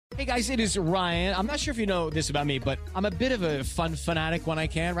Hey guys, it is Ryan. I'm not sure if you know this about me, but I'm a bit of a fun fanatic when I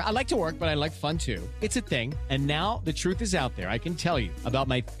can. I like to work, but I like fun too. It's a thing. And now the truth is out there. I can tell you about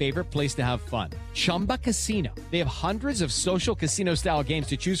my favorite place to have fun. Chumba Casino. They have hundreds of social casino style games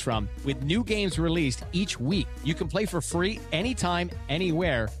to choose from with new games released each week. You can play for free anytime,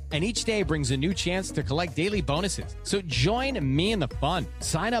 anywhere. And each day brings a new chance to collect daily bonuses. So join me in the fun.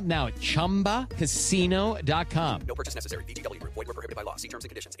 Sign up now at ChumbaCasino.com. No purchase necessary. VGW Group. Void where prohibited by law. See terms and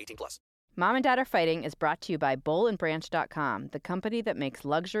conditions. 18+. Mom and Dad Are Fighting is brought to you by BollandBranch.com, the company that makes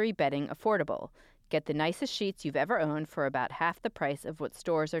luxury bedding affordable. Get the nicest sheets you've ever owned for about half the price of what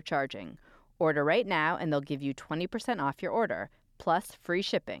stores are charging. Order right now and they'll give you 20% off your order, plus free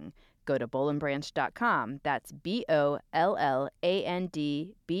shipping. Go to BollandBranch.com. That's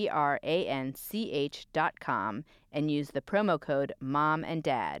BollandBranch.com and use the promo code Mom and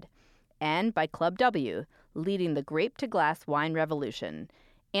Dad. And by Club W, leading the grape to glass wine revolution.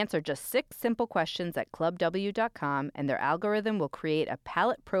 Answer just 6 simple questions at clubw.com and their algorithm will create a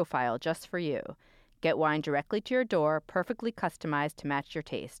palate profile just for you. Get wine directly to your door, perfectly customized to match your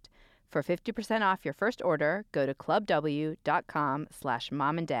taste. For 50% off your first order, go to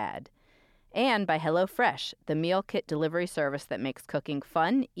clubw.com/momanddad. And by HelloFresh, the meal kit delivery service that makes cooking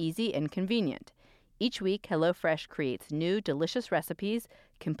fun, easy, and convenient. Each week, HelloFresh creates new, delicious recipes,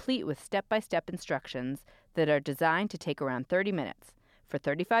 complete with step-by-step instructions that are designed to take around 30 minutes. For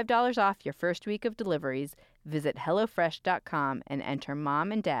 $35 off your first week of deliveries, visit HelloFresh.com and enter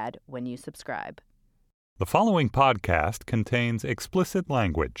Mom and Dad when you subscribe. The following podcast contains explicit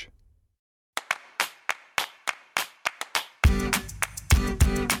language.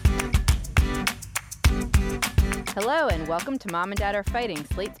 Hello and welcome to Mom and Dad Are Fighting,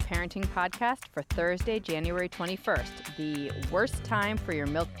 Slate's parenting podcast for Thursday, January 21st, the worst time for your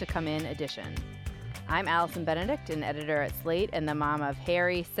milk to come in edition. I'm Allison Benedict, an editor at Slate and the mom of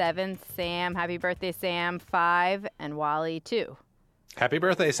Harry, 7, Sam, happy birthday, Sam, 5, and Wally, 2. Happy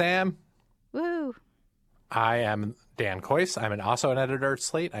birthday, Sam. Woo! I am Dan Coyce. I'm also an editor at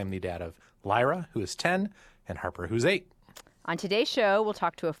Slate. I'm the dad of Lyra, who is 10, and Harper, who's 8. On today's show, we'll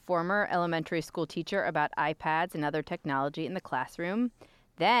talk to a former elementary school teacher about iPads and other technology in the classroom.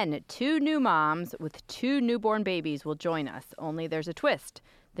 Then, 2 new moms with 2 newborn babies will join us, only there's a twist.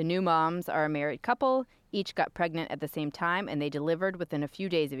 The new moms are a married couple, each got pregnant at the same time, and they delivered within a few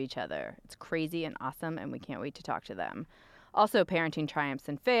days of each other. It's crazy and awesome, and we can't wait to talk to them. Also, parenting triumphs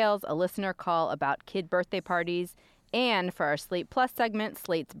and fails, a listener call about kid birthday parties, and for our Slate Plus segment,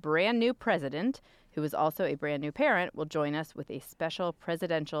 Slate's brand new president, who is also a brand new parent, will join us with a special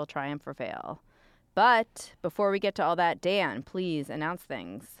presidential triumph or fail. But before we get to all that, Dan, please announce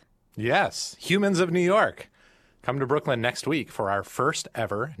things. Yes, Humans of New York. Come to Brooklyn next week for our first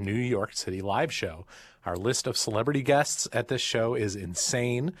ever New York City live show. Our list of celebrity guests at this show is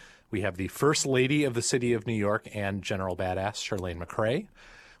insane. We have the First Lady of the City of New York and General Badass Chirlane McRae.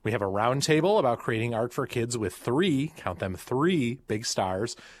 We have a roundtable about creating art for kids with 3, count them 3, big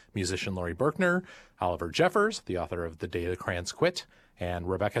stars. Musician Laurie Berkner, Oliver Jeffers, the author of The Day the Crayons Quit, and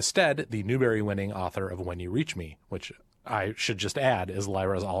Rebecca Stead, the Newbery-winning author of When You Reach Me, which I should just add is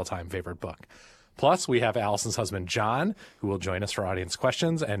Lyra's all-time favorite book. Plus, we have Allison's husband, John, who will join us for audience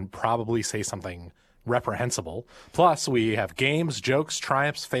questions and probably say something reprehensible. Plus, we have games, jokes,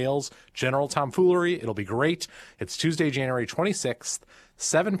 triumphs, fails, general tomfoolery. It'll be great. It's Tuesday, January 26th,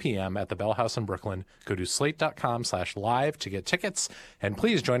 7 p.m. at the Bell House in Brooklyn. Go to slate.com/live to get tickets. And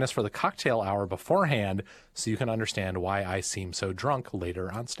please join us for the cocktail hour beforehand so you can understand why I seem so drunk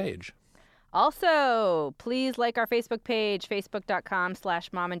later on stage. Also, please like our Facebook page,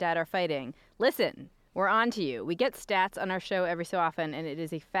 facebook.com/momanddadarefighting. Listen, we're on to you. We get stats on our show every so often, and it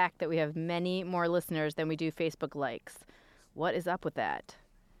is a fact that we have many more listeners than we do Facebook likes. What is up with that?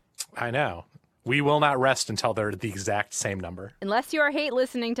 I know. We will not rest until they're the exact same number. Unless you hate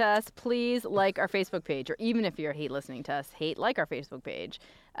listening to us, please like our Facebook page. Or even if you hate listening to us, like our Facebook page.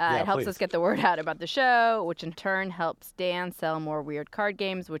 It helps us get the word out about the show, which in turn helps Dan sell more weird card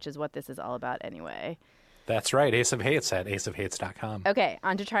games, which is what this is all about anyway. That's right. Ace of Hates at aceofhates.com. Okay,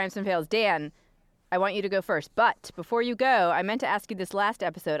 on to triumphs and fails. Dan, I want you to go first. But before you go, I meant to ask you this last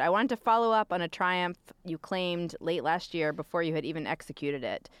episode. I wanted to follow up on a triumph you claimed late last year before you had even executed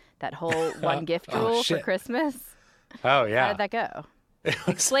it. That whole one gift rule for Christmas. Oh, yeah. How did that go?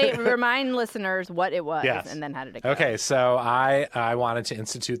 Slate, remind listeners what it was, and then how did it go? Okay, so I wanted to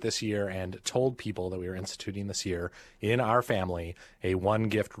institute this year and told people that we were instituting this year in our family a one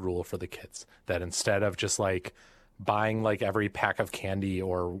gift rule for the kids. That instead of just like buying like every pack of candy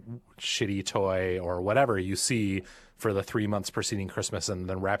or shitty toy or whatever you see for the 3 months preceding Christmas and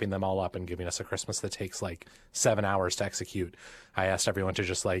then wrapping them all up and giving us a Christmas that takes like 7 hours to execute. I asked everyone to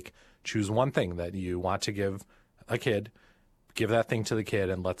just like choose one thing that you want to give a kid, give that thing to the kid,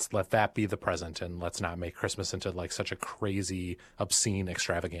 and let's let that be the present, and let's not make Christmas into like such a crazy, obscene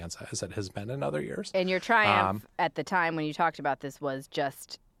extravaganza as it has been in other years. And your triumph at the time when you talked about this was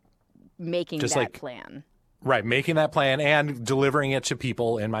just making that plan. Right, making that plan and delivering it to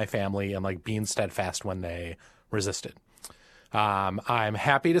people in my family and like being steadfast when they resisted. I'm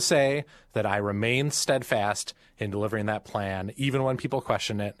happy to say that I remain steadfast in delivering that plan, even when people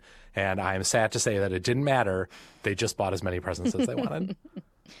question it. And I'm sad to say that it didn't matter. They just bought as many presents as they wanted.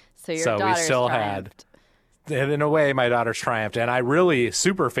 So your daughter's we still triumphed. and in a way, my daughter's triumphed. And I really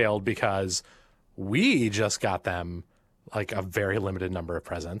super failed because we just got them like a very limited number of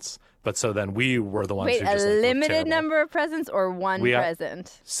presents. But so then we were the ones Wait, who just a like, limited terrible. number of presents or one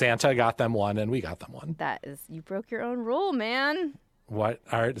present? Santa got them one and we got them one. That is, you broke your own rule, man.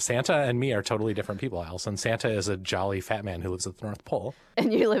 Santa and me are totally different people, Allison. Santa is a jolly fat man who lives at the North Pole.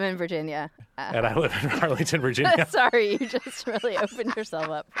 And you live in Virginia. And I live in Arlington, Virginia. Sorry, you just really opened yourself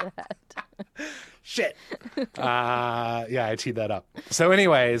up for that. Shit. Yeah, I teed that up. So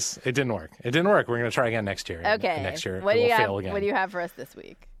anyways, it didn't work. We're going to try again next year. Okay. And next year What do we'll you fail have? again. What do you have for us this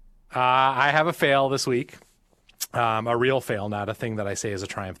week? I have a fail this week. A real fail, not a thing that I say is a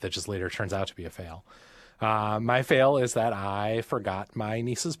triumph that just later turns out to be a fail. My fail is that I forgot my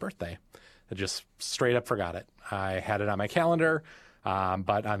niece's birthday. I just straight up forgot it. I had it on my calendar,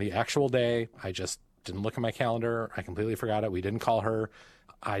 but on the actual day, I just didn't look at my calendar. I completely forgot it. We didn't call her.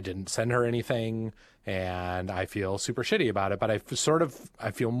 I didn't send her anything, and I feel super shitty about it. But I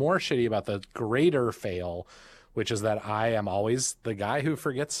feel more shitty about the greater fail, which is that I am always the guy who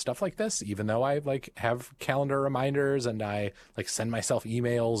forgets stuff like this, even though I like have calendar reminders and I like send myself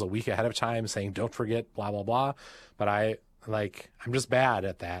emails a week ahead of time saying, don't forget, blah, blah, blah. But I'm just bad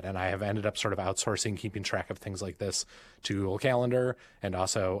at that. And I have ended up sort of outsourcing, keeping track of things like this to Google Calendar, and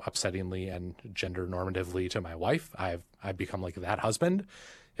also upsettingly and gender normatively to my wife. I've become like that husband.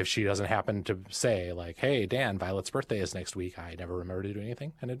 If she doesn't happen to say like, hey, Dan, Violet's birthday is next week, I never remember to do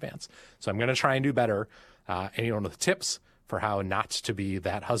anything in advance. So I'm going to try and do better. Anyone with tips for how not to be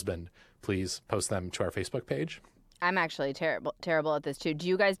that husband, please post them to our Facebook page. I'm actually terrible at this too. Do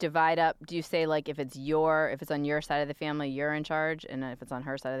you guys divide up? Do you say like if it's on your side of the family, you're in charge, and if it's on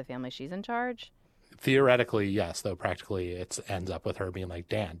her side of the family, she's in charge? Theoretically, yes, though practically it ends up with her being like,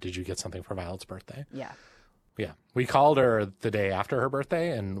 Dan, did you get something for Violet's birthday? Yeah. Yeah. We called her the day after her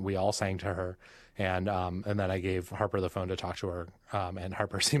birthday and we all sang to her. And then I gave Harper the phone to talk to her. And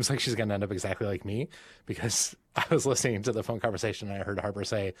Harper seems like she's going to end up exactly like me, because I was listening to the phone conversation and I heard Harper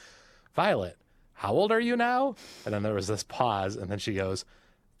say, Violet, how old are you now? And then there was this pause and then she goes,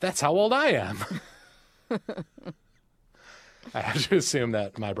 that's how old I am. I have to assume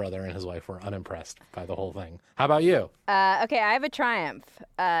that my brother and his wife were unimpressed by the whole thing. How about you? Okay, I have a triumph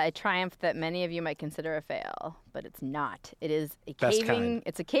that many of you might consider a fail, but it's not. It is a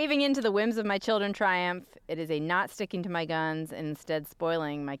caving into the whims of my children triumph. It is a not sticking to my guns and instead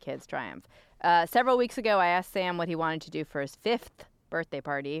spoiling my kids' triumph. Several weeks ago, I asked Sam what he wanted to do for his 5th birthday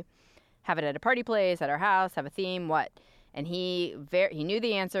party. Have it at a party place, at our house, have a theme, what? And he knew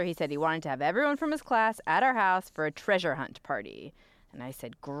the answer. He said he wanted to have everyone from his class at our house for a treasure hunt party. And I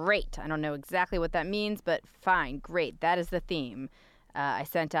said, great. I don't know exactly what that means, but fine, great. That is the theme. I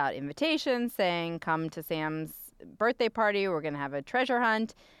sent out invitations saying, come to Sam's birthday party. We're going to have a treasure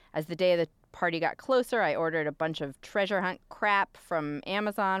hunt. As the day of the party got closer, I ordered a bunch of treasure hunt crap from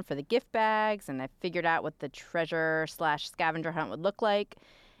Amazon for the gift bags, and I figured out what the treasure/scavenger hunt would look like.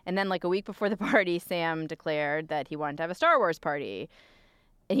 And then like a week before the party, Sam declared that he wanted to have a Star Wars party.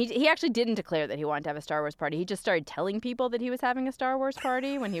 And he actually didn't declare that he wanted to have a Star Wars party. He just started telling people that he was having a Star Wars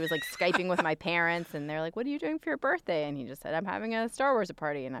party when he was like Skyping with my parents. And they're like, what are you doing for your birthday? And he just said, I'm having a Star Wars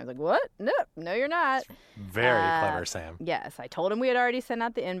party. And I was like, what? No, you're not. Very clever, Sam. Yes. I told him we had already sent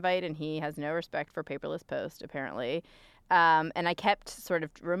out the invite, and he has no respect for paperless post, apparently. And I kept sort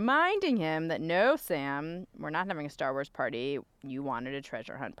of reminding him that, no, Sam, we're not having a Star Wars party. You wanted a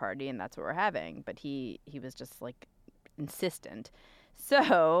treasure hunt party, and that's what we're having. But he was just, like, insistent.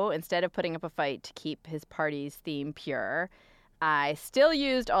 So instead of putting up a fight to keep his party's theme pure, I still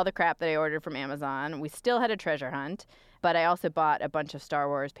used all the crap that I ordered from Amazon. We still had a treasure hunt, but I also bought a bunch of Star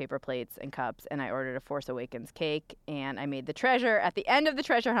Wars paper plates and cups, and I ordered a Force Awakens cake, and I made at the end of the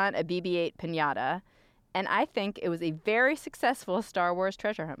treasure hunt, a BB-8 piñata. And I think it was a very successful Star Wars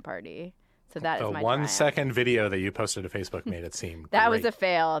treasure hunt party. So that is The my 1 triumph. second video that you posted to Facebook made it seem That was great. a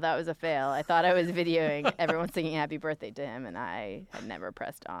fail. That was a fail. I thought I was videoing everyone singing happy birthday to him, and I had never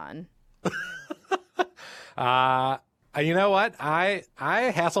pressed on. You know what? I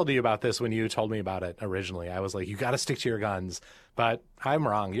hassled you about this when you told me about it originally. I was like, you got to stick to your guns. But I'm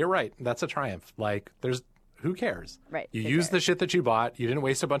wrong. You're right. That's a triumph. Like, who cares? Right. You Who used the cares? shit that you bought. You didn't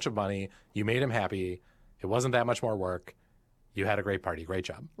waste a bunch of money. You made him happy. It wasn't that much more work. You had a great party. Great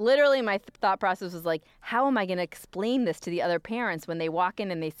job. Literally, my thought process was like, how am I going to explain this to the other parents when they walk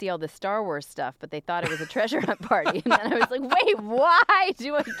in and they see all this Star Wars stuff, but they thought it was a treasure hunt party? And then I was like, wait, why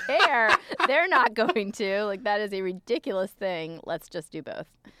do I care? They're not going to. Like, that is a ridiculous thing. Let's just do both.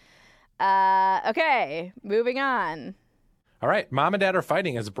 Okay, moving on. All right. Mom and Dad Are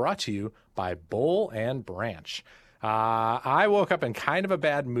Fighting is brought to you by Boll and Branch. I woke up in kind of a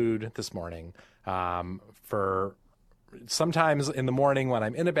bad mood this morning. Sometimes in the morning when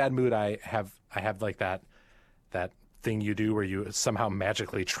I'm in a bad mood, I have like that thing you do where you somehow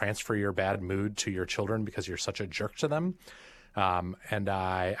magically transfer your bad mood to your children because you're such a jerk to them. And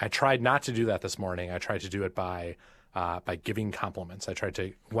I tried not to do that this morning. I tried to do it by giving compliments. I tried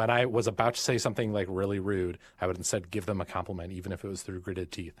to, when I was about to say something like really rude, I would instead give them a compliment, even if it was through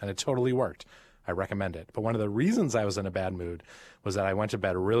gritted teeth. And it totally worked. I recommend it. But one of the reasons I was in a bad mood was that I went to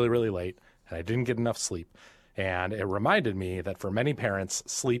bed really, really late and I didn't get enough sleep. And it reminded me that for many parents,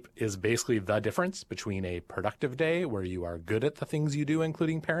 sleep is basically the difference between a productive day where you are good at the things you do,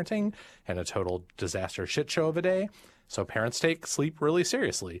 including parenting, and a total disaster shit show of a day. So parents take sleep really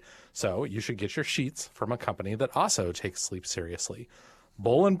seriously. So you should get your sheets from a company that also takes sleep seriously.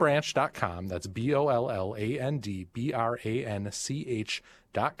 Bollandbranch.com, that's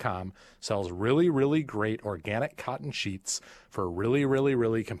BOLLANDBRANCH.com, sells really, really great organic cotton sheets for really, really,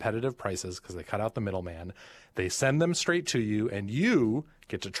 really competitive prices because they cut out the middleman. They send them straight to you, and you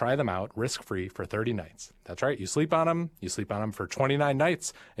get to try them out risk-free for 30 nights. That's right. You sleep on them. You sleep on them for 29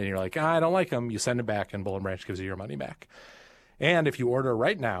 nights, and you're like, I don't like them. You send them back, and Boll and Branch gives you your money back. And if you order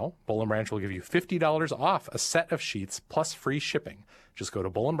right now, Boll and Branch will give you $50 off a set of sheets plus free shipping. Just go to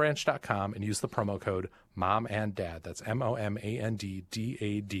bollandbranch.com and use the promo code MOMANDDAD. That's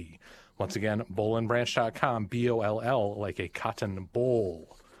MOMANDDAD. Once again, bollandbranch.com, BOLL, like a cotton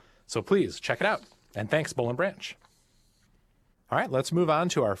boll. So please check it out. And thanks, Boll and Branch. All right, let's move on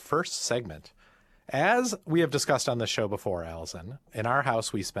to our first segment. As we have discussed on the show before, Allison, in our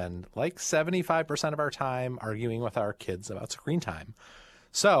house we spend like 75% of our time arguing with our kids about screen time.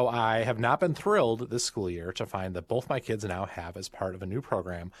 So I have not been thrilled this school year to find that both my kids now have, as part of a new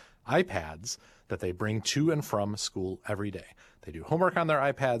program, iPads that they bring to and from school every day. They do homework on their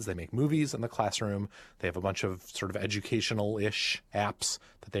iPads. They make movies in the classroom. They have a bunch of sort of educational-ish apps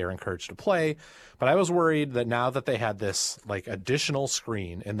that they are encouraged to play. But I was worried that now that they had this like additional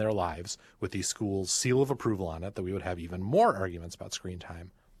screen in their lives with the school's seal of approval on it, that we would have even more arguments about screen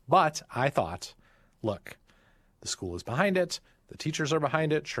time. But I thought, look, the school is behind it. The teachers are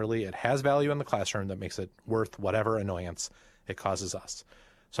behind it. Surely it has value in the classroom that makes it worth whatever annoyance it causes us.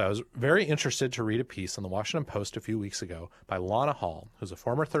 So I was very interested to read a piece in the Washington Post a few weeks ago by Lana Hall, who's a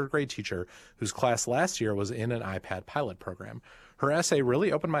former third grade teacher whose class last year was in an iPad pilot program. Her essay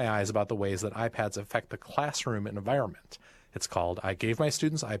really opened my eyes about the ways that iPads affect the classroom environment. It's called I Gave My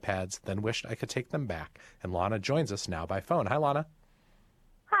Students iPads, Then Wished I Could Take Them Back. And Lana joins us now by phone. Hi, Lana.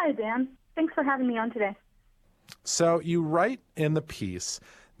 Hi, Dan. Thanks for having me on today. So you write in the piece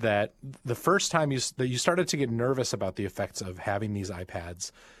that the first time you started to get nervous about the effects of having these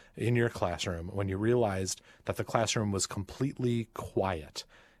iPads in your classroom when you realized that the classroom was completely quiet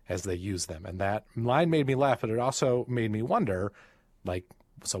as they used them. And that line made me laugh, but it also made me wonder, like,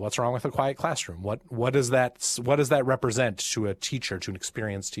 so what's wrong with a quiet classroom? What does that represent to a teacher, to an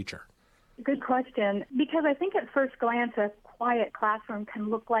experienced teacher? Good question. Because I think at first glance, a quiet classroom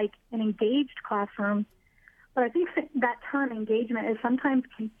can look like an engaged classroom. But I think that term engagement is sometimes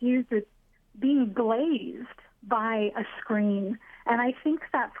confused with being glazed by a screen. And I think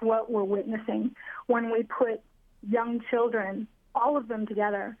that's what we're witnessing when we put young children, all of them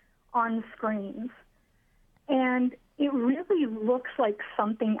together, on screens. And it really looks like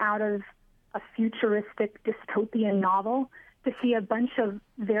something out of a futuristic dystopian novel to see a bunch of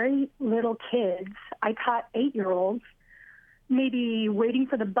very little kids. I taught 8-year-olds, maybe waiting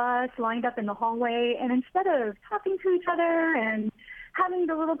for the bus, lined up in the hallway, and instead of talking to each other and having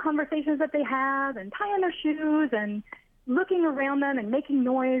the little conversations that they have and tying their shoes and looking around them and making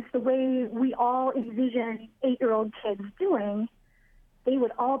noise the way we all envision 8-year-old kids doing, they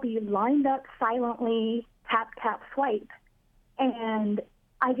would all be lined up silently, tap, tap, swipe. And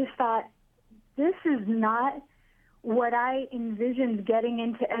I just thought, this is not what I envisioned getting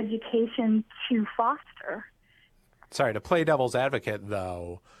into education to foster. Sorry, to play devil's advocate,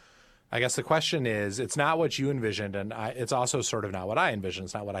 though, I guess the question is, it's not what you envisioned, and it's also sort of not what I envisioned.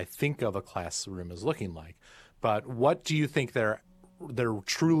 It's not what I think of a classroom as looking like. But what do you think they're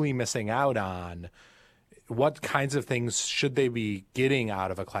truly missing out on? What kinds of things should they be getting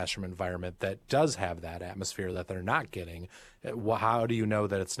out of a classroom environment that does have that atmosphere that they're not getting? How do you know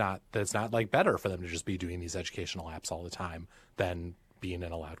that it's not like better for them to just be doing these educational apps all the time than being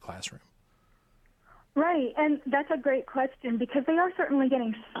in a loud classroom? Right, and that's a great question because they are certainly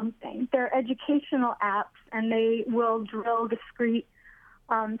getting something. They're educational apps, and they will drill discrete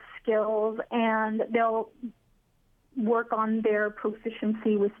skills, and they'll work on their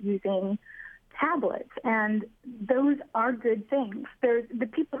proficiency with using tablets, and those are good things. The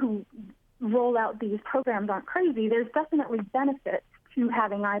people who roll out these programs aren't crazy. There's definitely benefits to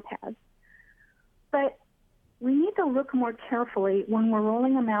having iPads. But we need to look more carefully when we're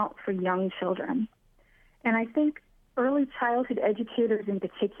rolling them out for young children. And I think early childhood educators in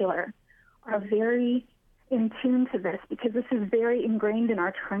particular are very in tune to this because this is very ingrained in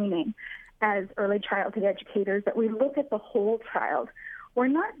our training as early childhood educators, that we look at the whole child. We're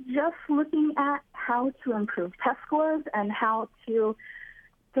not just looking at how to improve test scores and how to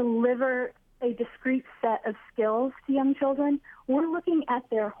deliver a discrete set of skills to young children. We're looking at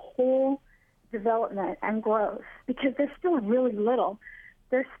their whole development and growth because they're still really little.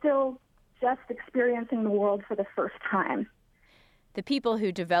 They're still just experiencing the world for the first time. The people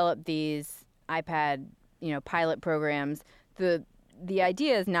who develop these iPad, pilot programs, the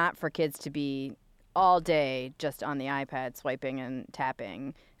idea is not for kids to be all day just on the iPad swiping and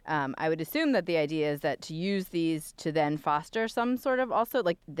tapping. I would assume that the idea is that to use these to then foster some sort of also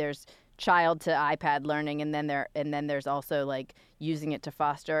like there's child to iPad learning, and then there's also like using it to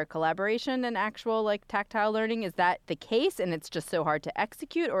foster collaboration and actual like tactile learning. Is that the case, and it's just so hard to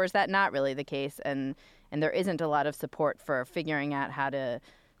execute, or is that not really the case, and there isn't a lot of support for figuring out how to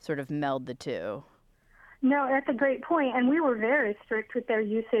sort of meld the two? No, that's a great point, and we were very strict with their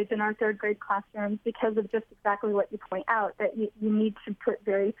usage in our third grade classrooms because of just exactly what you point out, that you need to put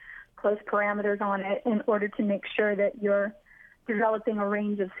very close parameters on it in order to make sure that you're developing a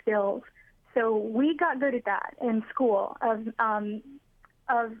range of skills. So we got good at that in school of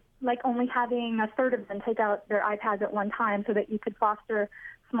like only having a third of them take out their iPads at one time so that you could foster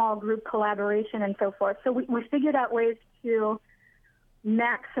small group collaboration and so forth. So we figured out ways to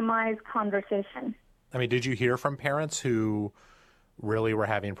maximize conversation. I mean, did you hear from parents who really were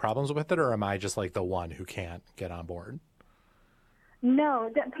having problems with it, or am I just like the one who can't get on board?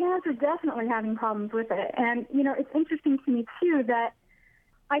 No, parents are definitely having problems with it. And, it's interesting to me, too, that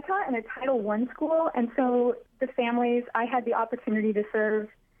I taught in a Title I school, and so the families I had the opportunity to serve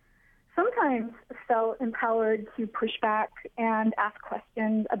sometimes felt empowered to push back and ask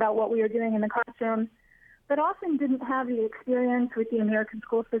questions about what we were doing in the classroom, but often didn't have the experience with the American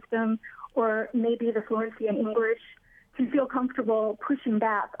school system or maybe the fluency in English to feel comfortable pushing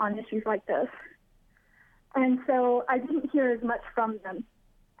back on issues like this. And so I didn't hear as much from them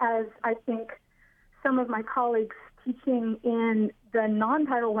as I think some of my colleagues teaching in the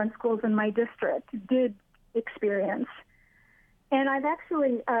non-Title I schools in my district did experience. And I've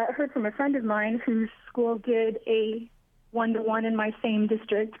actually heard from a friend of mine whose school did a one-to-one in my same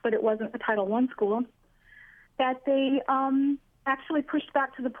district, but it wasn't a Title I school, that they actually pushed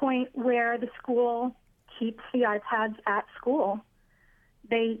back to the point where the school keeps the iPads at school.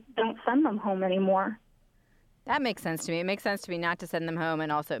 They don't send them home anymore. That makes sense to me. It makes sense to me not to send them home,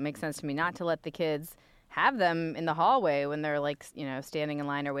 and also it makes sense to me not to let the kids have them in the hallway when they're like, standing in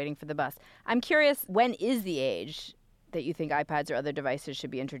line or waiting for the bus. I'm curious, when is the age that you think iPads or other devices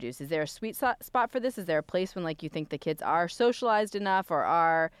should be introduced? Is there a sweet spot for this? Is there a place when you think the kids are socialized enough or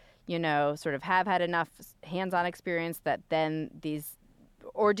are sort of have had enough hands-on experience that then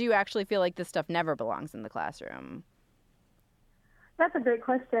or do you actually feel like this stuff never belongs in the classroom? That's a great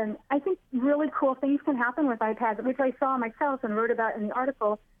question. I think really cool things can happen with iPads, which I saw myself and wrote about in the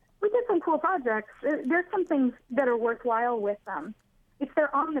article. We did some cool projects. There's some things that are worthwhile with them. It's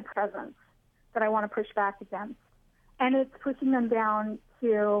their omnipresence that I want to push back against. And it's pushing them down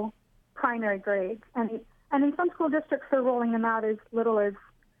to primary grades. And in some school districts, they're rolling them out as little as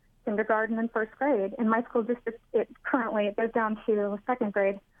kindergarten and first grade. In my school district, currently it goes down to second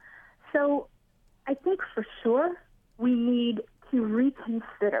grade. So I think for sure we need to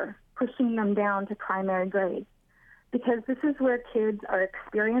reconsider pushing them down to primary grade because this is where kids are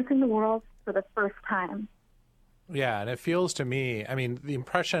experiencing the world for the first time. Yeah, and it feels to me, the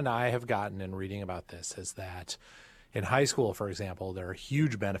impression I have gotten in reading about this is that in high school, for example, there are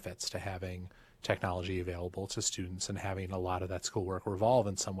huge benefits to having technology available to students and having a lot of that schoolwork revolve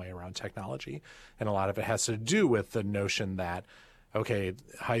in some way around technology. And a lot of it has to do with the notion that, okay,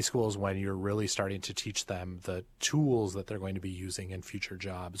 high school is when you're really starting to teach them the tools that they're going to be using in future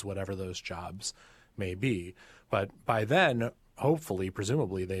jobs, whatever those jobs may be. But by then, hopefully,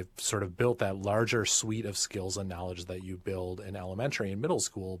 presumably, they've sort of built that larger suite of skills and knowledge that you build in elementary and middle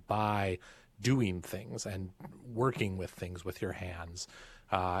school by doing things and working with things with your hands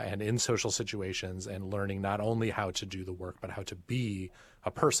and in social situations, and learning not only how to do the work, but how to be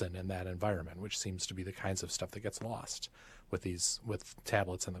a person in that environment, which seems to be the kinds of stuff that gets lost with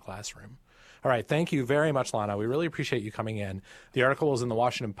tablets in the classroom. All right. Thank you very much, Lana. We really appreciate you coming in. The article is in the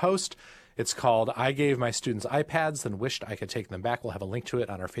Washington Post. It's called "I Gave My Students iPads and Wished I Could Take Them Back." We'll have a link to it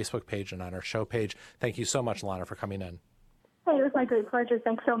on our Facebook page and on our show page. Thank you so much, Lana, for coming in. Hey, it was my great pleasure.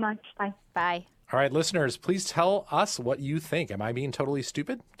 Thanks so much. Bye. Bye. All right, listeners, please tell us what you think. Am I being totally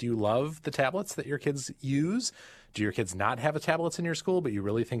stupid? Do you love the tablets that your kids use? Do your kids not have tablets in your school, but you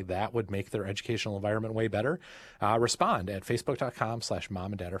really think that would make their educational environment way better? Respond at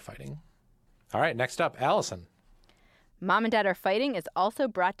facebook.com/momanddadAreFighting. All right, next up, Allison. Mom and Dad Are Fighting is also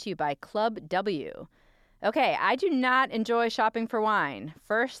brought to you by Club W. Okay, I do not enjoy shopping for wine.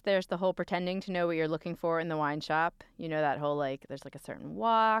 First, there's the whole pretending to know what you're looking for in the wine shop. You know that whole, there's a certain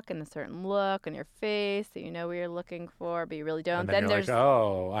walk and a certain look on your face that you know what you're looking for, but you really don't. And then you're there's like,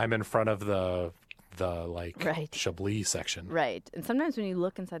 oh, I'm in front of the right. Chablis section. Right. And sometimes when you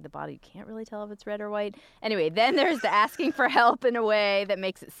look inside the bottle, you can't really tell if it's red or white. Anyway, then there's the asking for help in a way that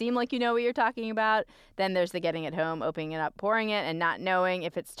makes it seem like you know what you're talking about. Then there's the getting it home, opening it up, pouring it, and not knowing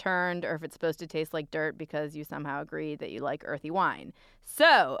if it's turned or if it's supposed to taste like dirt because you somehow agreed that you like earthy wine.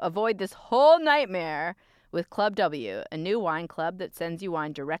 So avoid this whole nightmare with Club W, a new wine club that sends you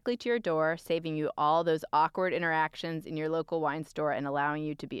wine directly to your door, saving you all those awkward interactions in your local wine store and allowing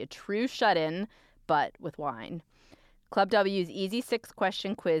you to be a true shut-in, but with wine. Club W's easy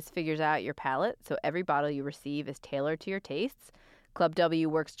 6-question quiz figures out your palate, so every bottle you receive is tailored to your tastes. Club W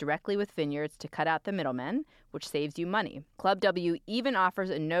works directly with vineyards to cut out the middlemen, which saves you money. Club W even offers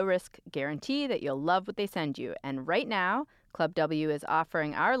a no-risk guarantee that you'll love what they send you. And right now, Club W is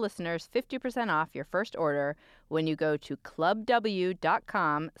offering our listeners 50% off your first order when you go to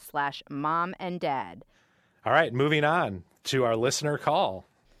clubw.com/momanddad. All right, moving on to our listener call.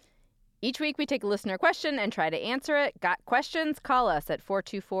 Each week we take a listener question and try to answer it. Got questions? Call us at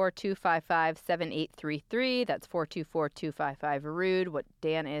 424-255-7833. That's 424-255-RUDE, what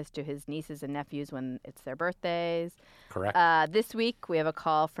Dan is to his nieces and nephews when it's their birthdays. Correct. This week we have a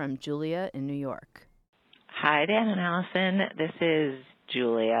call from Julia in New York. Hi, Dan and Allison. This is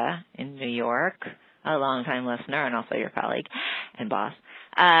Julia in New York, a longtime listener and also your colleague and boss.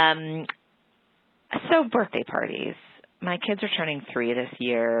 So birthday parties. My kids are turning 3 this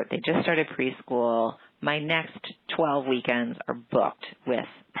year. They just started preschool. My next 12 weekends are booked with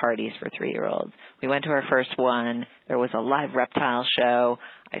parties for 3-year-olds. We went to our first one. There was a live reptile show.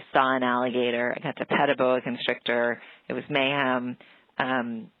 I saw an alligator. I got to pet a boa constrictor. It was mayhem.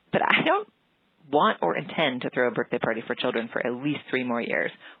 But I don't want or intend to throw a birthday party for children for at least 3 more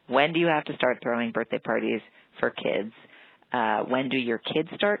years. When do you have to start throwing birthday parties for kids? When do your kids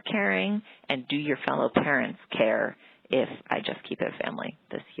start caring? And do your fellow parents care if I just keep it a family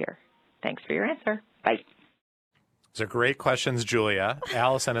this year? Thanks for your answer. Bye. Those are great questions, Julia.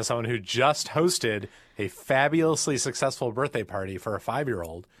 Allison is someone who just hosted a fabulously successful birthday party for a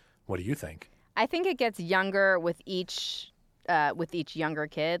 5-year-old. What do you think? I think it gets younger with each younger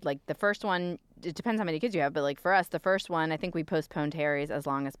kid. Like the first one, it depends how many kids you have, but for us, the first one, I think we postponed Harry's as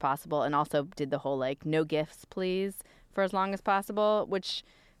long as possible and also did the whole no gifts, please, for as long as possible, which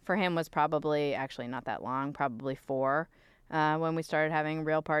for him was probably actually not that long, probably 4 when we started having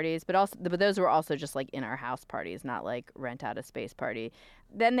real parties. But those were also just in our house parties, not rent out a space party.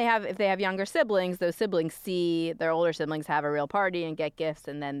 Then if they have younger siblings, those siblings see their older siblings have a real party and get gifts,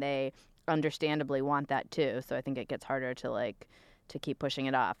 and then they understandably want that too. So I think it gets harder to keep pushing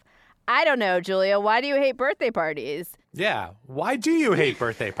it off. I don't know, Julia. Why do you hate birthday parties? Yeah. Why do you hate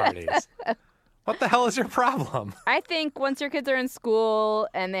birthday parties? What the hell is your problem? I think once your kids are in school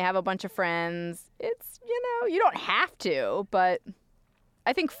and they have a bunch of friends, it's, you don't have to, but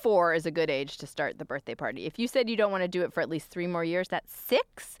I think 4 is a good age to start the birthday party. If you said you don't want to do it for at least 3 more years, that's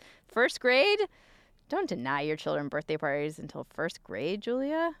 6? First grade? Don't deny your children birthday parties until first grade,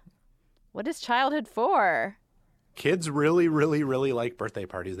 Julia. What is childhood for? Kids really, really, really like birthday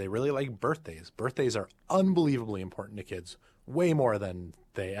parties. They really like birthdays. Birthdays are unbelievably important to kids, way more than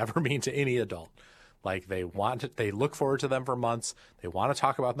they ever mean to any adult. They look forward to them for months. They want to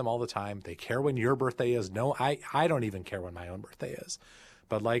talk about them all the time. They care when your birthday is. No, I don't even care when my own birthday is.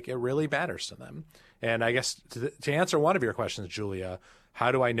 but like it really matters to them. And I guess to answer one of your questions, Julia,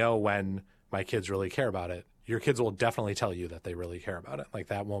 how do I know when my kids really care about it? Your kids will definitely tell you that they really care about it. Like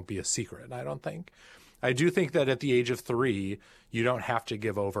that won't be a secret, I don't think. I do think that at the age of 3, you don't have to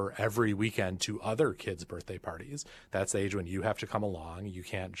give over every weekend to other kids' birthday parties. That's the age when you have to come along. You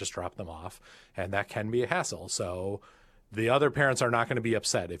can't just drop them off, and that can be a hassle. So the other parents are not going to be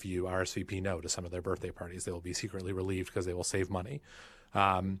upset if you RSVP no to some of their birthday parties. They will be secretly relieved because they will save money.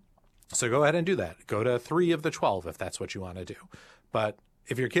 So go ahead and do that. Go to 3 of the 12 if that's what you want to do. But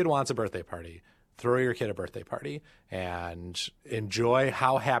if your kid wants a birthday party, throw your kid a birthday party and enjoy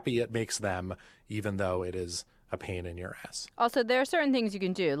how happy it makes them, even though it is a pain in your ass. Also, there are certain things you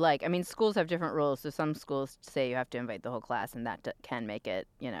can do. Like, I mean, schools have different rules. So some schools say you have to invite the whole class, and that can make it,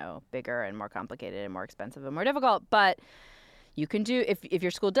 bigger and more complicated and more expensive and more difficult. But you can do, if your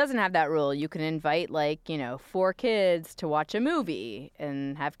school doesn't have that rule, you can invite 4 kids to watch a movie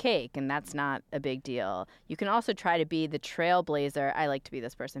and have cake, and that's not a big deal. You can also try to be the trailblazer. I like to be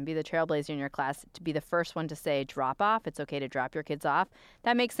this person. Be the trailblazer in your class, to be the first one to say drop off. It's okay to drop your kids off.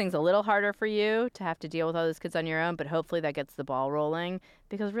 That makes things a little harder for you to have to deal with all those kids on your own, but hopefully that gets the ball rolling,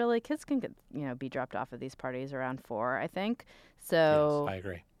 because really kids can get, be dropped off at these parties around 4, I think. So yes, I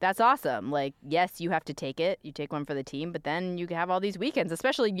agree. That's awesome. Yes, you have to take it. You take one for the team, but then you have all these weekends,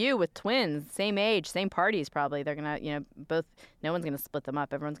 especially you with twins, same age, same parties probably. They're going to, both, no one's going to split them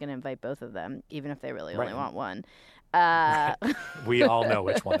up. Everyone's going to invite both of them, even if they really only want one. We all know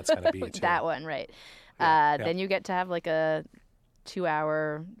which one it's going to be, too. That one, right. Yeah. Then you get to have a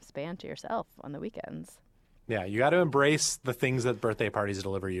 2-hour span to yourself on the weekends. Yeah, you got to embrace the things that birthday parties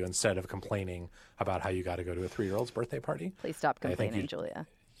deliver you instead of complaining about how you got to go to a 3-year-old's birthday party. Please stop complaining, Julia.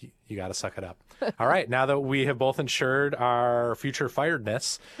 You got to suck it up. All right, now that we have both ensured our future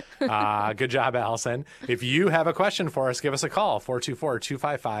firedness, good job, Allison. If you have a question for us, give us a call,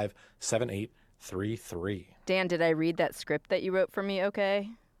 424-255-7833. Dan, did I read that script that you wrote for me okay?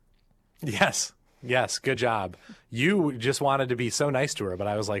 Yes, good job. You just wanted to be so nice to her, but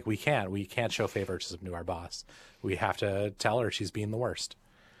I was like, we can't show favoritism to our boss. We have to tell her she's being the worst.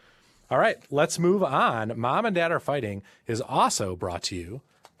 All right, let's move on. Mom and Dad Are Fighting is also brought to you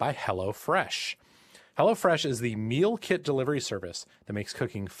by HelloFresh. HelloFresh is the meal kit delivery service that makes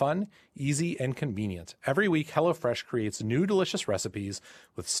cooking fun, easy, and convenient. Every week, HelloFresh creates new delicious recipes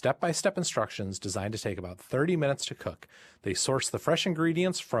with step-by-step instructions designed to take about 30 minutes to cook. They source the fresh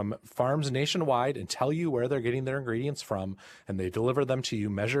ingredients from farms nationwide and tell you where they're getting their ingredients from, and they deliver them to you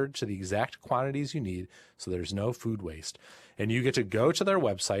measured to the exact quantities you need, so there's no food waste. And you get to go to their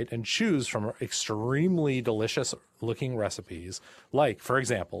website and choose from extremely delicious looking recipes. Like, for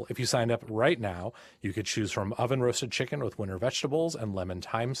example, if you signed up right now, you could choose from oven roasted chicken with winter vegetables and lemon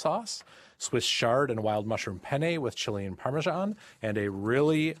thyme sauce, Swiss chard and wild mushroom penne with chili and parmesan, and a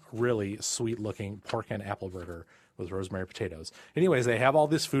really, really sweet looking pork and apple burger with rosemary potatoes. Anyways, they have all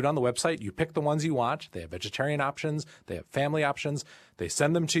this food on the website. You pick the ones you want. They have vegetarian options. They have family options. They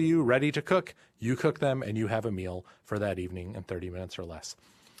send them to you ready to cook. You cook them and you have a meal for that evening in 30 minutes or less.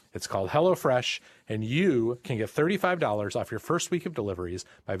 It's called HelloFresh, and you can get $35 off your first week of deliveries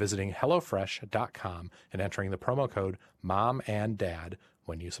by visiting HelloFresh.com and entering the promo code MOMANDDAD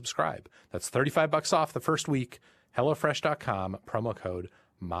when you subscribe. That's $35 off the first week. HelloFresh.com, promo code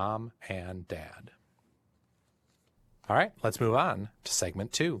MOMANDDAD. All right, let's move on to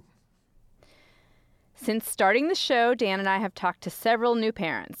segment 2. Since starting the show, Dan and I have talked to several new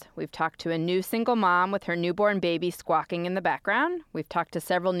parents. We've talked to a new single mom with her newborn baby squawking in the background. We've talked to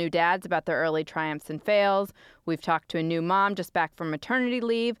several new dads about their early triumphs and fails. We've talked to a new mom just back from maternity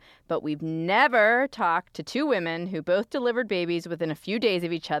leave. But we've never talked to 2 women who both delivered babies within a few days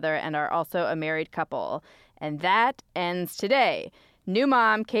of each other and are also a married couple. And that ends today. New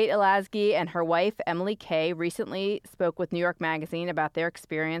mom Kate Elasgy and her wife Emily Kay recently spoke with New York Magazine about their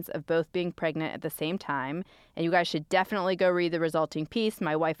experience of both being pregnant at the same time. And you guys should definitely go read the resulting piece.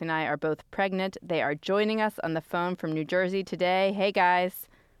 My wife and I are both pregnant. They are joining us on the phone from New Jersey today. Hey, guys.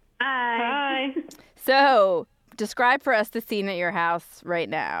 Hi. So, describe for us the scene at your house right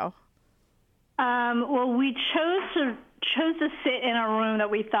now. Well, we chose to sit in a room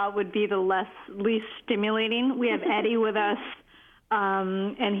that we thought would be the least stimulating. We have Eddie with us.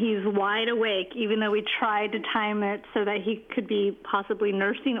 And he's wide awake, even though we tried to time it so that he could be possibly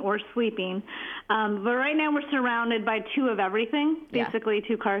nursing or sleeping. But right now we're surrounded by 2 of everything, basically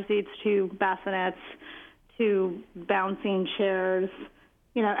 2 car seats, 2 bassinets, 2 bouncing chairs.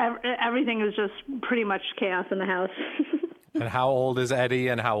 Everything is just pretty much chaos in the house. And how old is Eddie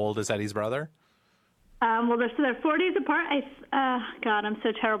and how old is Eddie's brother? Well, they're 4 days apart. God, I'm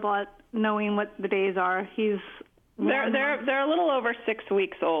so terrible at knowing what the days are. He's They're a little over 6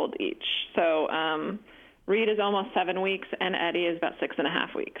 weeks old each. So Reed is almost 7 weeks, and Eddie is about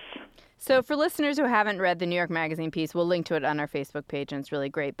 6.5 weeks. So for listeners who haven't read the New York Magazine piece, we'll link to it on our Facebook page, and it's really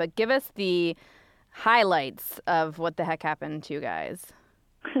great. But give us the highlights of what the heck happened to you guys.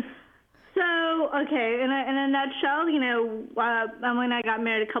 So, okay, in a nutshell, Emily and I got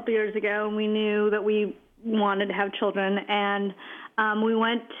married a couple years ago, and we knew that we wanted to have children. And we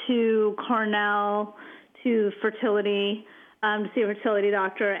went to Cornell to fertility, to see a fertility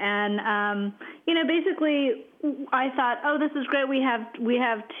doctor. And, basically I thought, oh, this is great. We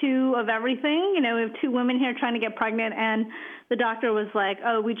have two of everything. We have two women here trying to get pregnant. And the doctor was like,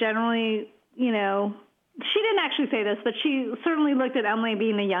 oh, we generally, she didn't actually say this, but she certainly looked at Emily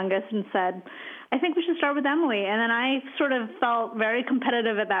being the youngest and said, I think we should start with Emily. And then I sort of felt very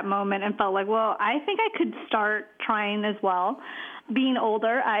competitive at that moment and felt like, well, I think I could start trying as well. Being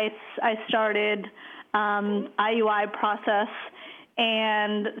older, I started IUI process,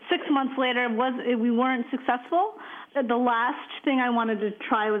 and 6 months later we weren't successful. The last thing I wanted to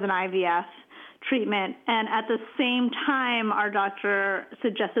try was an IVF treatment, and at the same time our doctor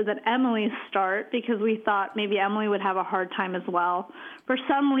suggested that Emily start because we thought maybe Emily would have a hard time as well. For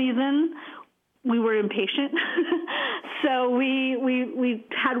some reason we were impatient. So we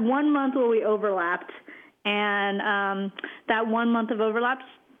had 1 month where we overlapped, and that 1 month of overlap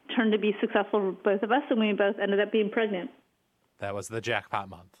turned to be successful for both of us, and we both ended up being pregnant. That was the jackpot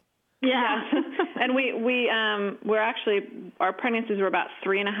month. Yeah. And we're actually, our pregnancies were about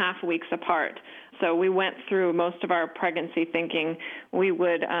 3.5 weeks apart. So we went through most of our pregnancy thinking we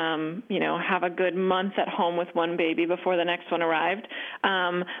would, have a good month at home with one baby before the next one arrived.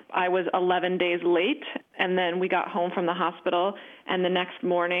 I was 11 days late, and then we got home from the hospital, and the next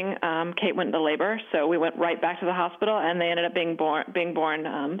morning Kate went into labor. So we went right back to the hospital, and they ended up being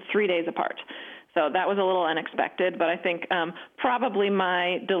born 3 days apart. So that was a little unexpected, but I think probably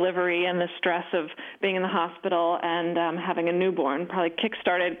my delivery and the stress of being in the hospital and having a newborn probably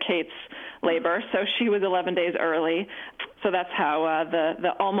kick-started Kate's labor. So she was 11 days early. So that's how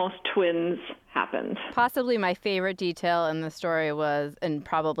the almost twins happened. Possibly my favorite detail in the story was, and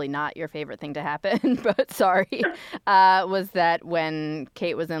probably not your favorite thing to happen, but sorry, was that when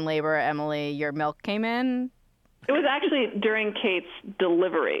Kate was in labor, Emily, your milk came in. It was actually during Kate's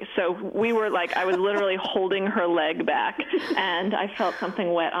delivery. So we were I was literally holding her leg back, and I felt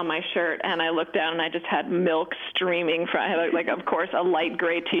something wet on my shirt, and I looked down and I just had milk streaming from, I had of course, a light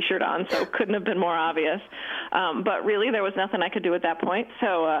gray t-shirt on, so it couldn't have been more obvious. But really there was nothing I could do at that point,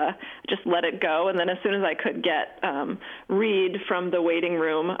 so just let it go. And then as soon as I could get Reed from the waiting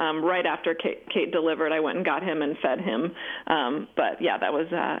room, right after Kate delivered, I went and got him and fed him. But yeah, that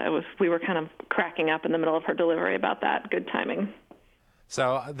was, we were kind of cracking up in the middle of her delivery about that. Good timing.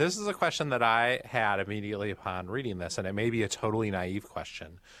 So this is a question that I had immediately upon reading this, and it may be a totally naive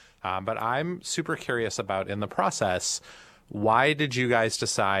question, but I'm super curious about, in the process, why did you guys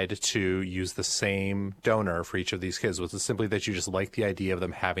decide to use the same donor for each of these kids? Was it simply that you just liked the idea of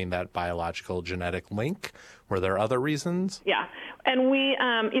them having that biological genetic link? Were there other reasons? Yeah. And we,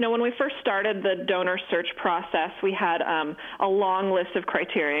 when we first started the donor search process, we had a long list of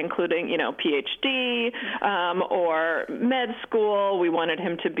criteria, including, PhD or med school. We wanted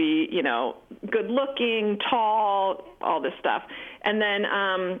him to be, good looking, tall, all this stuff. And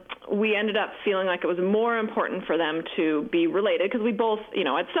then we ended up feeling like it was more important for them to be related, because we both,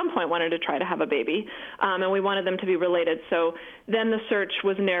 at some point wanted to try to have a baby, and we wanted them to be related. So then the search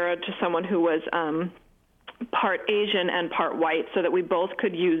was narrowed to someone who was part Asian and part white, so that we both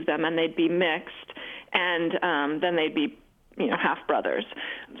could use them, and they'd be mixed, and then they'd be, half brothers.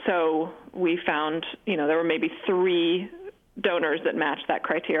 So we found, there were maybe 3 donors that matched that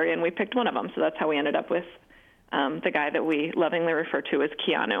criteria, and we picked one of them. So that's how we ended up with the guy that we lovingly refer to as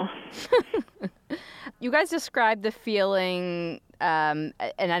Keanu. You guys described the feeling, and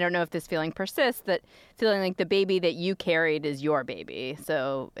I don't know if this feeling persists, that feeling like the baby that you carried is your baby.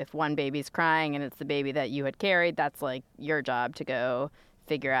 So if one baby's crying and it's the baby that you had carried, that's like your job to go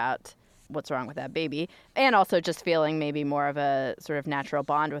figure out what's wrong with that baby. And also just feeling maybe more of a sort of natural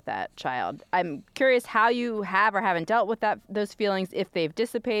bond with that child. I'm curious how you have or haven't dealt with those feelings, if they've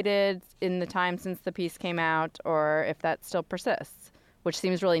dissipated in the time since the piece came out, or if that still persists, which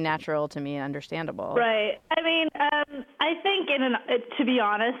seems really natural to me and understandable. Right. I mean, I think, to be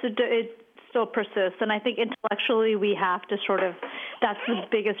honest, it still persists. And I think intellectually we have to that's the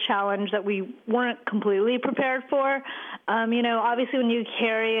biggest challenge that we weren't completely prepared for. Obviously when you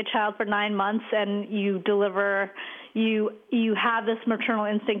carry a child for 9 months and you deliver, you have this maternal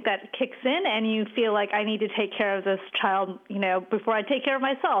instinct that kicks in, and you feel like, I need to take care of this child, before I take care of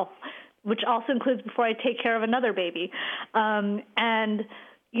myself. which also includes before I take care of another baby. And,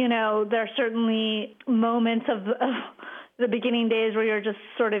 you know, there are certainly moments of the beginning days where you're just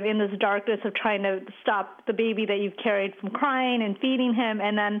sort of in this darkness of trying to stop the baby that you've carried from crying and feeding him.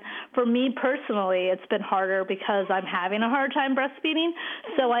 And then for me personally, it's been harder because I'm having a hard time breastfeeding.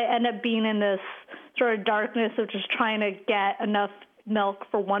 So I end up being in this sort of darkness of just trying to get enough milk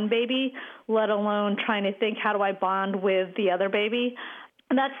for one baby, let alone trying to think, how do I bond with the other baby?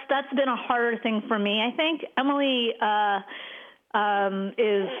 And that's been a harder thing for me, I think. Emily has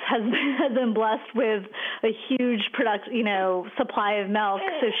been blessed with a huge supply of milk,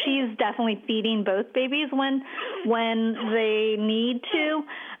 so she's definitely feeding both babies when they need to.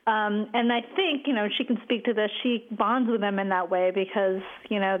 And I think, you know, she can speak to this. She bonds with them in that way because,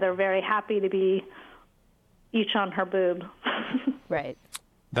 you know, they're very happy to be each on her boob. Right.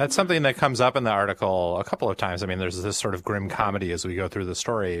 That's something that comes up in the article a couple of times. I mean, there's this sort of grim comedy as we go through the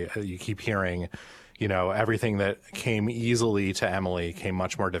story. You keep hearing, you know, everything that came easily to Emily came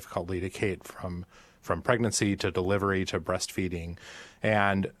much more difficultly to Kate, from pregnancy to delivery to breastfeeding.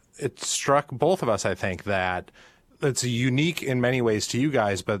 And it struck both of us, I think, that it's unique in many ways to you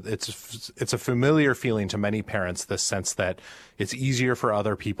guys, but it's a familiar feeling to many parents, this sense that it's easier for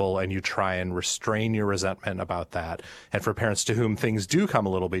other people and you try and restrain your resentment about that. And for parents to whom things do come a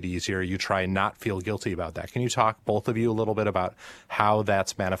little bit easier, you try and not feel guilty about that. Can you talk, both of you, a little bit about how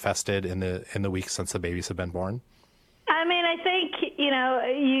that's manifested in the weeks since the babies have been born? I mean, I think, you know,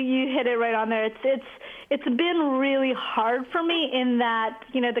 you hit it right on there. It's been really hard for me in that,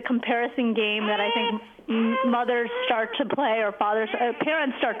 you know, the comparison game that I think mothers start to play, or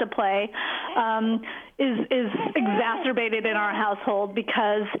parents start to play, is exacerbated in our household,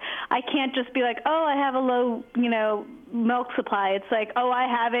 because I can't just be like, oh, I have a low, you know, milk supply. It's like, oh, I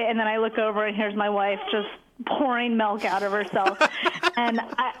have it, and then I look over and here's my wife just pouring milk out of herself. And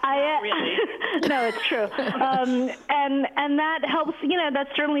I really? No, it's true. And that helps, you know, that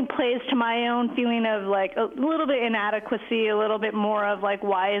certainly plays to my own feeling of like a little bit inadequacy, a little bit more of like,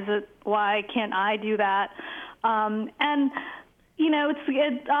 why can't I do that? And, you know,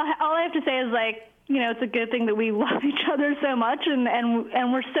 all I have to say is like, you know, it's a good thing that we love each other so much,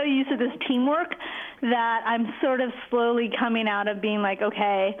 and we're so used to this teamwork that I'm sort of slowly coming out of being like,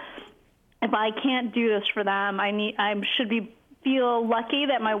 okay, if I can't do this for them, I should feel lucky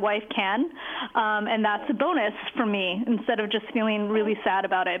that my wife can, and that's a bonus for me instead of just feeling really sad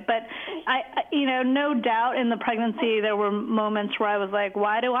about it. But you know, no doubt in the pregnancy there were moments where I was like,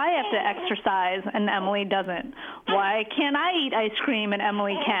 why do I have to exercise and Emily doesn't? Why can't I eat ice cream and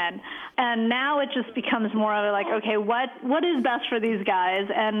Emily can? And now it just becomes more of a like, okay, what is best for these guys?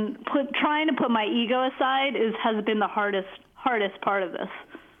 And trying to put my ego aside has been the hardest part of this.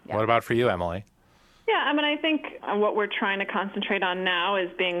 Yeah. What about for you, Emily? Yeah, I mean, I think what we're trying to concentrate on now is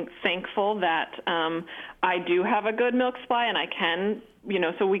being thankful that I do have a good milk supply, and I can, you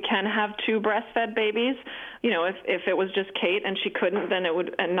know, so we can have 2 breastfed babies. You know, if it was just Kate and she couldn't, then it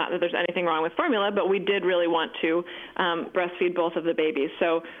would, and not that there's anything wrong with formula, but we did really want to breastfeed both of the babies.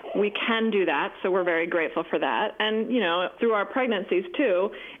 So we can do that, so we're very grateful for that. And, you know, through our pregnancies,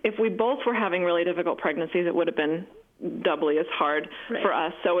 too, if we both were having really difficult pregnancies, it would have been doubly as hard for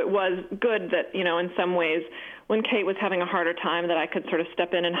us. So it was good that, you know, in some ways, when Kate was having a harder time, that I could sort of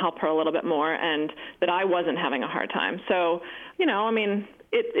step in and help her a little bit more, and that I wasn't having a hard time. So, you know, I mean,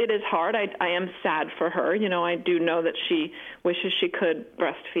 it is hard. I am sad for her. You know, I do know that she wishes she could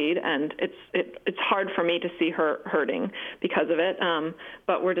breastfeed, and it's hard for me to see her hurting because of it.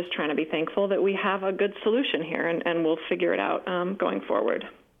 But we're just trying to be thankful that we have a good solution here, and we'll figure it out going forward.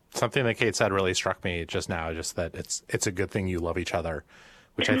 Something that Kate said really struck me just now, just that it's a good thing you love each other,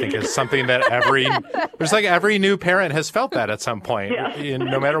 which I think is something that every new parent has felt that at some point,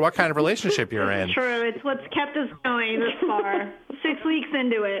 no matter what kind of relationship you're in. It's true. It's what's kept us going this far. 6 weeks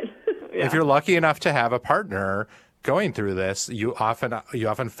into it. Yeah. If you're lucky enough to have a partner going through this, you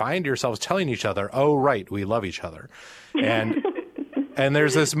often find yourselves telling each other, oh, right, we love each other. And and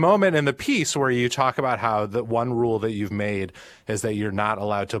there's this moment in the piece where you talk about how the one rule that you've made is that you're not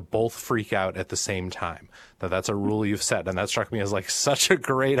allowed to both freak out at the same time. That's a rule you've set. And that struck me as like such a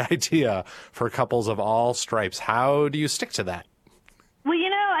great idea for couples of all stripes. How do you stick to that? Well,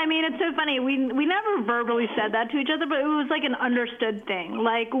 you know, I mean, it's so funny. We never verbally said that to each other, but it was like an understood thing.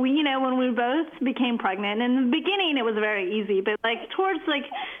 Like, you know, when we both became pregnant, in the beginning it was very easy, but like towards like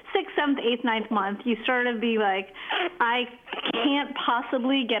 6th, 7th, 8th, 9th month, you sort of be like, I can't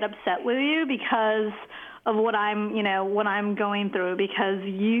possibly get upset with you because of what I'm going through, because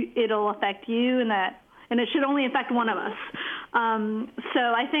it'll affect you, and it should only affect one of us. So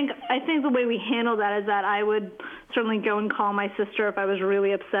I think the way we handle that is that I would certainly go and call my sister if I was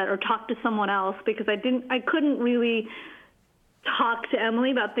really upset or talk to someone else because I couldn't really talk to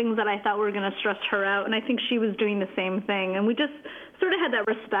Emily about things that I thought were going to stress her out. And I think she was doing the same thing. And we just sort of had that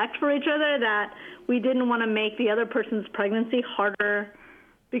respect for each other that we didn't want to make the other person's pregnancy harder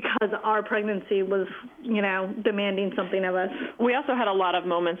because our pregnancy was, demanding something of us. We also had a lot of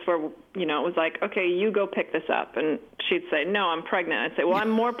moments where, it was like, okay, you go pick this up. And she'd say, no, I'm pregnant. I'd say, well, I'm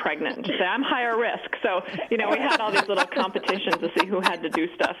more pregnant. And she'd say, I'm higher risk. So, we had all these little competitions to see who had to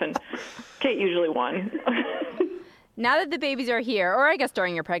do stuff. And Kate usually won. Now that the babies are here, or I guess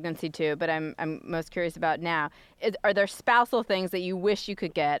during your pregnancy too, but I'm most curious about now, are there spousal things that you wish you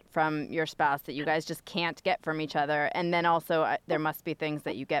could get from your spouse that you guys just can't get from each other? And then also there must be things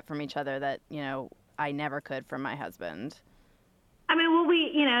that you get from each other that, I never could from my husband. I mean, well,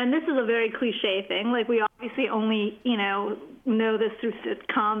 and this is a very cliche thing. Like, we obviously only, know this through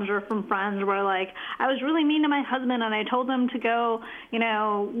sitcoms or from friends where, like, I was really mean to my husband and I told him to go,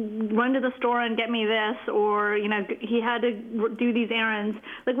 run to the store and get me this, or, he had to do these errands.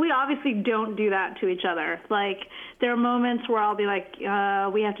 Like, we obviously don't do that to each other. Like, there are moments where I'll be like,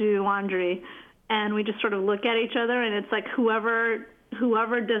 we have to do laundry, and we just sort of look at each other, and it's like whoever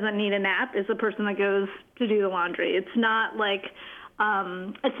doesn't need a nap is the person that goes to do the laundry. It's not like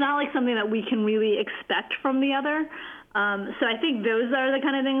something that we can really expect from the other. So I think those are the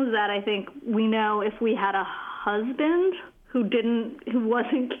kind of things that I think we know if we had a husband who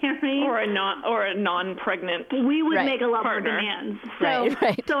wasn't carrying or a non-pregnant, we would make a lot more demands.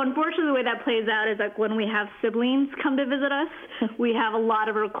 So unfortunately, the way that plays out is like when we have siblings come to visit us, we have a lot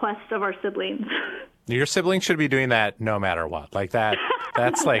of requests of our siblings. Your siblings should be doing that no matter what. Like that.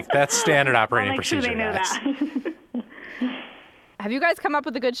 That's standard operating procedure. Sure they know that. Have you guys come up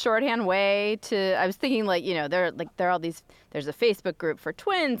with a good shorthand way to? I was thinking, there are all these. There's a Facebook group for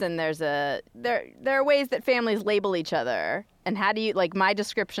twins, and there are ways that families label each other. And how do you my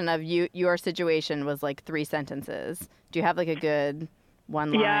description of your situation was 3 sentences. Do you have a good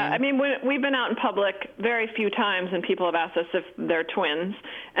one line? Yeah, I mean, we've been out in public very few times, and people have asked us if they're twins,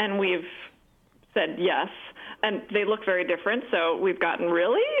 and we've said yes. And they look very different, so we've gotten,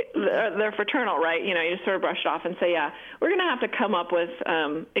 really? They're fraternal, right? You just sort of brush it off and say, yeah, we're going to have to come up with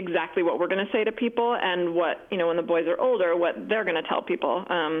exactly what we're going to say to people and what, when the boys are older, what they're going to tell people.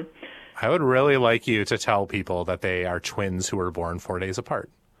 I would really like you to tell people that they are twins who were born 4 days apart.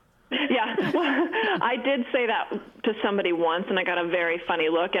 Yeah, well, I did say that to somebody once, and I got a very funny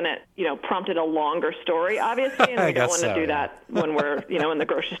look, and it, prompted a longer story, obviously, and we don't want to do that when we're, in the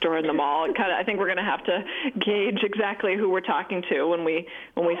grocery store, in the mall. I think we're going to have to gauge exactly who we're talking to when we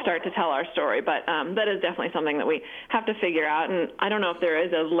start to tell our story, but that is definitely something that we have to figure out, and I don't know if there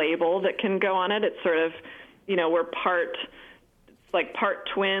is a label that can go on it. It's sort of, we're part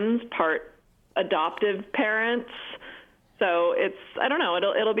twins, part adoptive parents. So I don't know,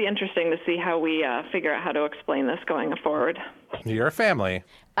 it'll be interesting to see how we figure out how to explain this going forward. Your family.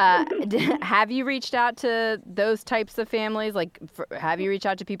 Have you reached out to those types of families? Have you reached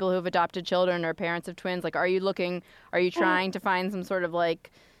out to people who have adopted children or parents of twins? Are you trying to find some sort of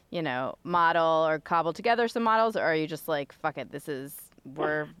model or cobble together some models? Or are you just fuck it,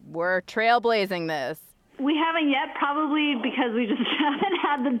 we're trailblazing this? We haven't yet, probably because we just haven't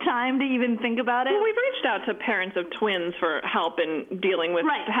had the time to even think about it. Well, we've reached out to parents of twins for help in dealing with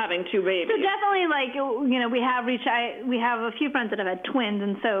having 2 babies. So definitely, we have reached out. We have a few friends that have had twins,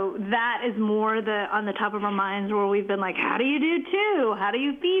 and so that is more on the top of our minds, where we've been like, how do you do 2? How do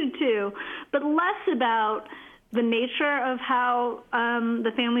you feed 2? But less about the nature of how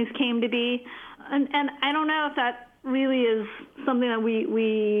the families came to be. And I don't know if that really is something that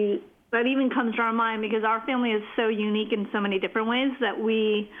that even comes to our mind, because our family is so unique in so many different ways that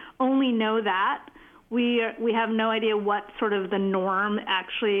we only know that. We have no idea what sort of the norm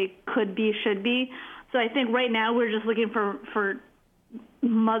actually could be, should be. So I think right now we're just looking for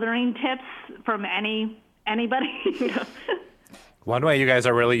mothering tips from anybody. One way you guys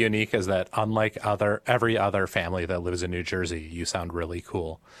are really unique is that unlike every other family that lives in New Jersey, you sound really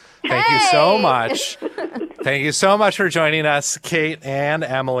cool. Thank you so much. Thank you so much for joining us, Kate and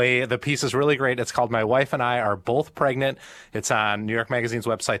Emily. The piece is really great. It's called My Wife and I Are Both Pregnant. It's on New York Magazine's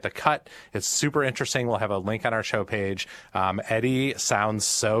website, The Cut. It's super interesting. We'll have a link on our show page. Eddie sounds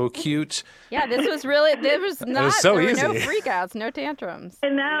so cute. Yeah, there was no freakouts, no tantrums.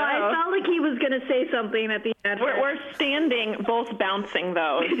 And now I felt like he was going to say something at the end. We're standing, both bouncing,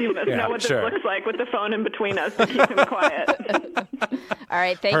 though. You must know what this looks like with the phone in between us to keep him quiet. All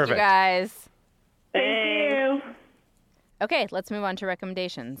right, thank you guys. Thank you. Okay, let's move on to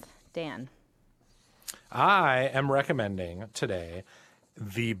recommendations. Dan. I am recommending today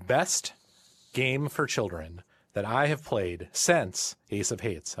the best game for children that I have played since Ace of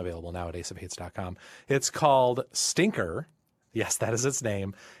Hates, available now at aceofhates.com. It's called Stinker. Yes, that is its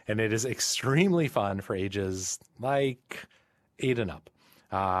name. And it is extremely fun for ages like 8 and up,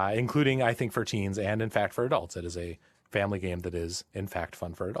 including, I think, for teens and, in fact, for adults. It is a family game that is, in fact,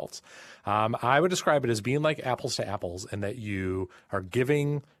 fun for adults. I would describe it as being like Apples to Apples in that you are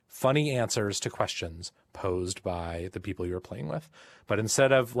giving funny answers to questions posed by the people you're playing with. But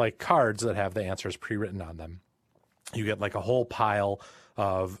instead of like cards that have the answers pre-written on them, you get like a whole pile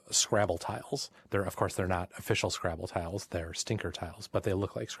of Scrabble tiles. Of course, they're not official Scrabble tiles. They're Stinker tiles, but they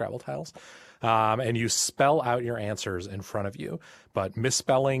look like Scrabble tiles. And you spell out your answers in front of you. But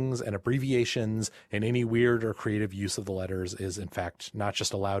misspellings and abbreviations and any weird or creative use of the letters is, in fact, not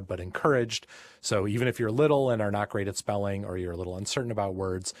just allowed, but encouraged. So even if you're little and are not great at spelling, or you're a little uncertain about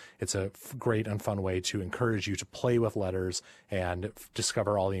words, it's a great and fun way to encourage you to play with letters and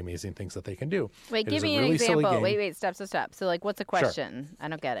discover all the amazing things that they can do. Wait, give me an example. Wait, stop. So like, what's a question? Sure. I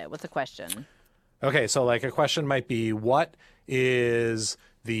don't get it. What's a question? Okay, so like a question might be, what is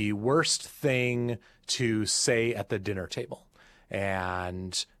the worst thing to say at the dinner table?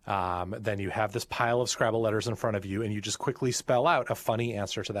 And then you have this pile of Scrabble letters in front of you, and you just quickly spell out a funny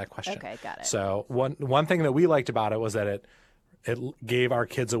answer to that question. Okay, got it. So one thing that we liked about it was that it gave our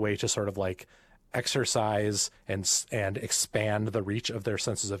kids a way to sort of like exercise and expand the reach of their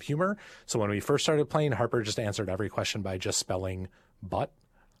senses of humor. So when we first started playing, Harper just answered every question by just spelling butt.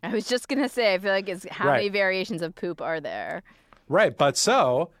 I was just going to say, I feel like how Right. many variations of poop are there? Right, but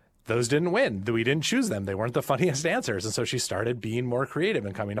so those didn't win. We didn't choose them. They weren't the funniest answers. And so she started being more creative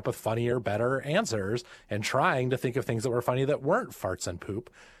and coming up with funnier, better answers and trying to think of things that were funny that weren't farts and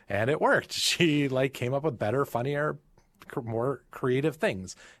poop. And it worked. She like came up with better, funnier, more creative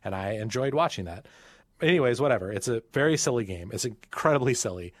things. And I enjoyed watching that. Anyways, whatever. It's a very silly game. It's incredibly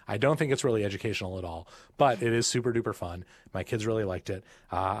silly. I don't think it's really educational at all, but it is super duper fun. My kids really liked it.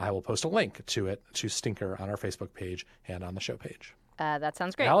 I will post a link to it, to Stinker, on our Facebook page and on the show page. That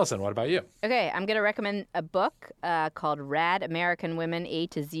sounds great. Allison, what about you? Okay, I'm going to recommend a book called Rad American Women A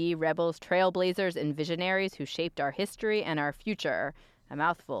to Z, Rebels, Trailblazers, and Visionaries Who Shaped Our History and Our Future. A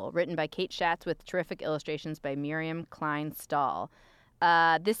mouthful. Written by Kate Schatz with terrific illustrations by Miriam Klein-Stahl.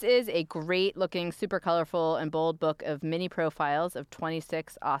 This is a great-looking, super colorful, and bold book of mini profiles of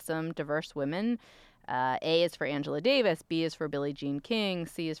 26 awesome, diverse women. A is for Angela Davis, B is for Billie Jean King,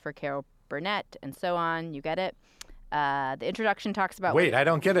 C is for Carol Burnett, and so on. You get it? The introduction talks about... Wait, I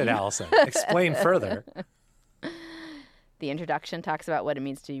don't get it, Allison. Explain further. The introduction talks about what it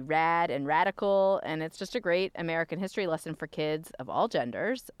means to be rad and radical, and it's just a great American history lesson for kids of all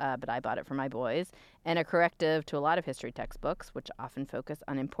genders, but I bought it for my boys, and a corrective to a lot of history textbooks, which often focus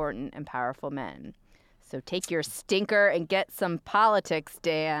on important and powerful men. So take your stinker and get some politics,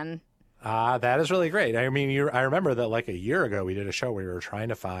 Dan. That is really great. I mean, I remember that like a year ago we did a show where we were trying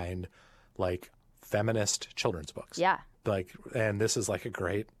to find like feminist children's books. Yeah. And this is a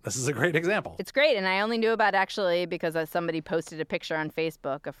great example. It's great, and I only knew about it actually because somebody posted a picture on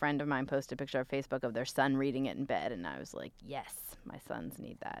Facebook. A friend of mine posted a picture on Facebook of their son reading it in bed, and I was like, yes, my sons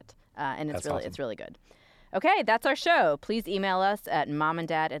need that. And it's really good. Okay, that's our show. Please email us at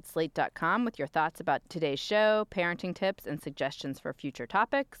momanddad@slate.com with your thoughts about today's show, parenting tips, and suggestions for future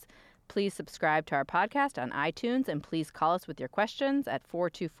topics. Please subscribe to our podcast on iTunes, and please call us with your questions at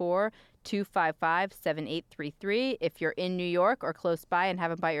 424-255-7833. If you're in New York or close by and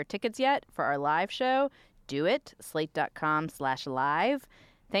haven't bought your tickets yet for our live show, do it. Slate.com/live.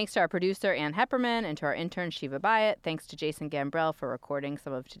 Thanks to our producer, Ann Hepperman, and to our intern, Shiva Bayat. Thanks to Jason Gambrell for recording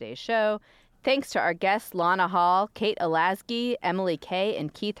some of today's show. Thanks to our guests, Lana Hall, Kate Olasky, Emily Kay,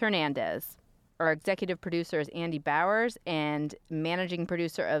 and Keith Hernandez. Our executive producer is Andy Bowers, and managing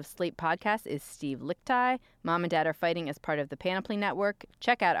producer of Slate Podcast is Steve Lichtai. Mom and Dad Are Fighting is part of the Panoply Network.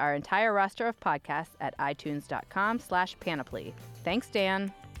 Check out our entire roster of podcasts at itunes.com/panoply. Thanks,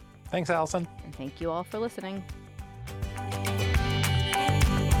 Dan. Thanks, Allison. And thank you all for listening.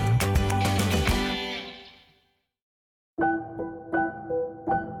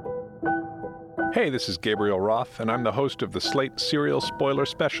 Hey, this is Gabriel Roth, and I'm the host of the Slate Serial Spoiler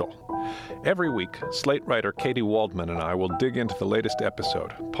Special. Every week, Slate writer Katie Waldman and I will dig into the latest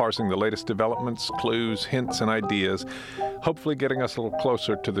episode, parsing the latest developments, clues, hints, and ideas, hopefully getting us a little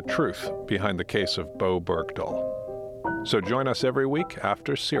closer to the truth behind the case of Bo Bergdahl. So join us every week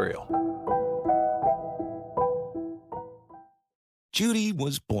after Serial. Judy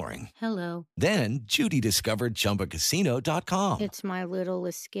was boring. Hello. Then Judy discovered ChumbaCasino.com. It's my little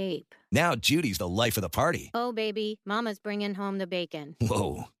escape. Now Judy's the life of the party. Oh, baby, mama's bringing home the bacon.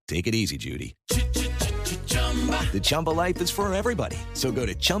 Whoa, take it easy, Judy. The Chumba life is for everybody. So go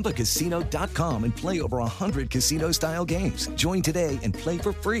to ChumbaCasino.com and play over 100 casino-style games. Join today and play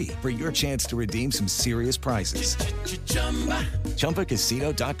for free for your chance to redeem some serious prizes.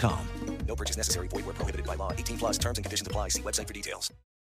 ChumbaCasino.com. No purchase necessary. Void where prohibited by law. 18 plus terms and conditions apply. See website for details.